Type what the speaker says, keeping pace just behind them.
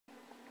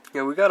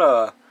Yeah, we got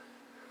an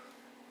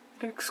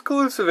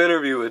exclusive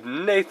interview with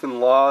Nathen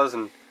Laws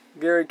and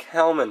Gary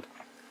Kalmen.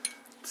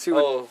 Let's see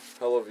what...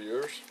 Hello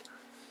viewers.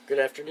 Good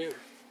afternoon.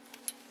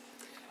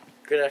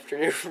 Good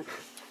afternoon.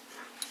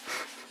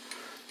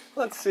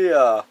 Let's see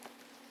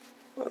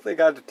what they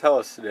got to tell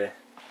us today.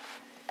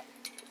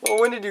 Well,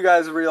 when did you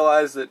guys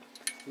realize that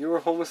you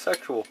were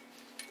homosexual?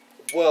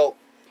 Well,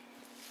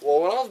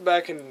 when I was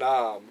back in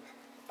Nam,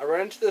 I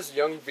ran into this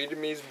young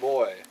Vietnamese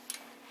boy,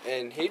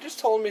 and he just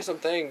told me some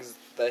things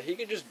that he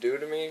could just do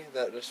to me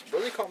that just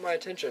really caught my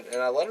attention,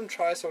 and I let him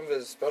try some of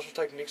his special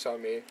techniques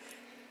on me,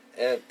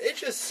 and it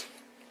just...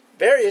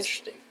 Very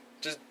interesting.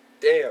 Just,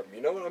 damn,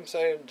 you know what I'm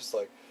saying? Just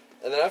like,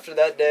 and then after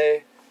that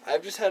day,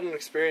 I've just had an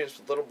experience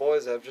with little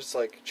boys that have just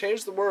like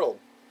changed the world.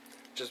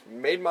 Just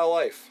made my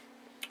life.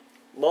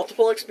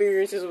 Multiple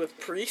experiences with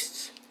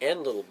priests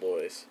and little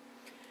boys.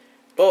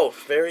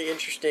 Both very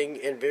interesting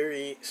and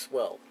very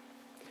swell.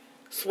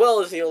 Swell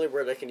is the only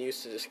word I can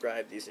use to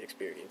describe these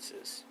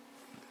experiences.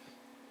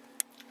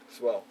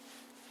 Swell.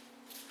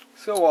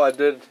 So,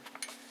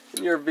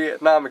 in your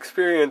Vietnam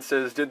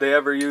experiences, did they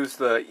ever use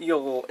the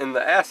eel in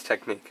the ass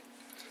technique?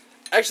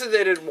 Actually,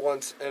 they did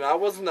once, and I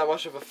wasn't that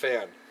much of a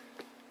fan.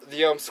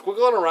 The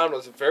squiggling around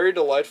was very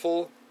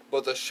delightful,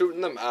 but the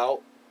shooting them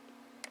out,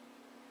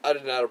 I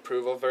did not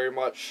approve of very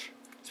much.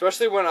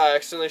 Especially when I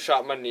accidentally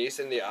shot my niece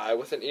in the eye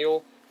with an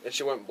eel, and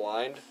she went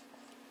blind.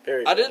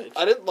 I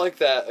didn't like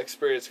that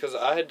experience, because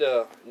I had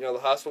to, the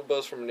hospital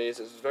bills for my niece.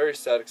 It was a very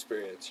sad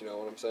experience, you know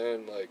what I'm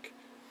saying? Like,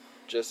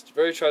 just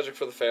very tragic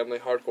for the family,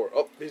 hardcore.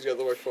 Oh, he's got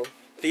the microphone.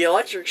 The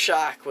electric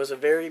shock was a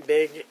very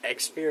big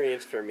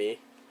experience for me.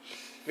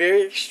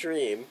 Very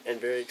extreme and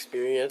very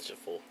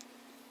experiential.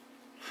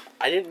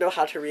 I didn't know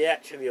how to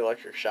react to the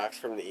electric shocks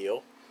from the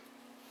eel.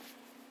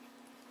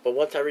 But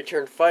once I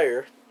returned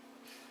fire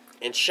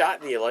and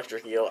shot the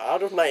electric eel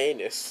out of my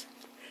anus,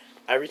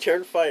 I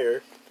returned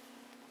fire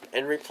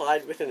and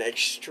replied with an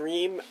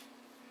extreme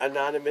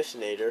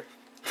anonymousnator.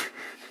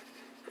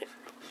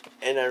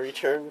 And I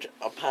returned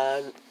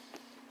upon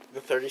the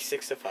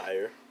 36 of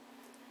fire.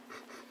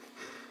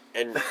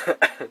 And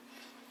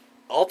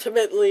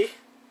ultimately,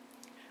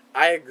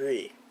 I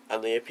agree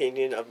on the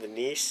opinion of the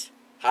niece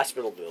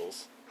hospital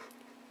bills.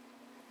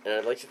 And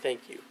I'd like to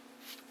thank you.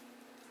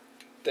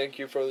 Thank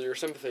you for your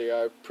sympathy.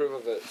 I approve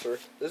of it, sir.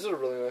 This is a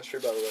really nice tree,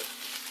 by the way.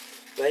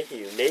 Thank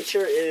you.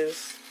 Nature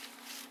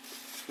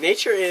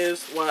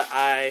is what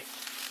I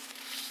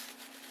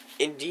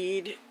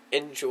indeed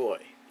enjoy.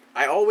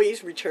 I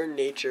always return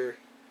nature.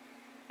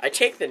 I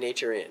take the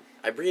nature in.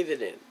 I breathe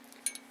it in.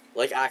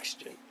 Like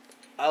oxygen.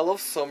 I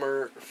love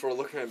summer for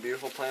looking at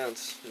beautiful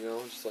plants,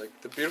 just like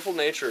the beautiful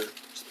nature.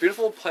 Just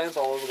beautiful plants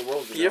all over the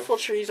world, Beautiful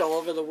trees all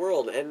over the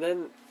world, and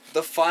then...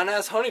 The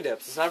fine-ass honey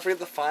dips. Let's not forget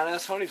the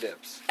fine-ass honey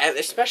dips. And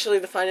especially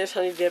the fine-ass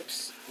honey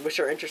dips, which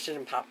are interested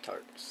in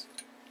Pop-Tarts.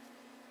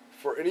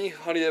 For any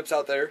honey dips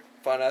out there,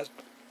 fine-ass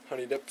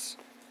honey dips,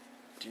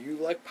 do you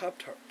like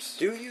Pop-Tarts?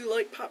 Do you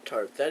like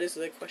Pop-Tarts? That is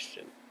the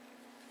question.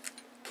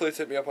 Please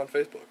hit me up on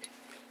Facebook.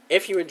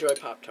 If you enjoy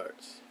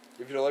Pop-Tarts.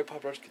 If you don't like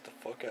Pop-Tarts, get the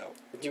fuck out.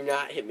 Do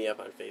not hit me up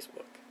on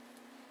Facebook.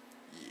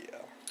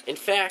 Yeah. In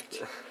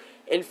fact,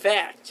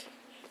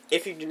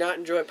 if you do not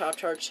enjoy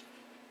Pop-Tarts,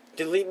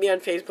 delete me on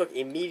Facebook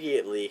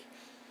immediately.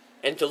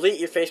 And delete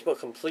your Facebook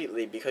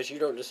completely because you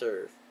don't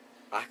deserve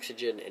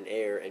oxygen and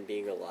air and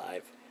being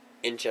alive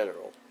in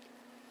general.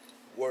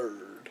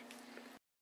 Word.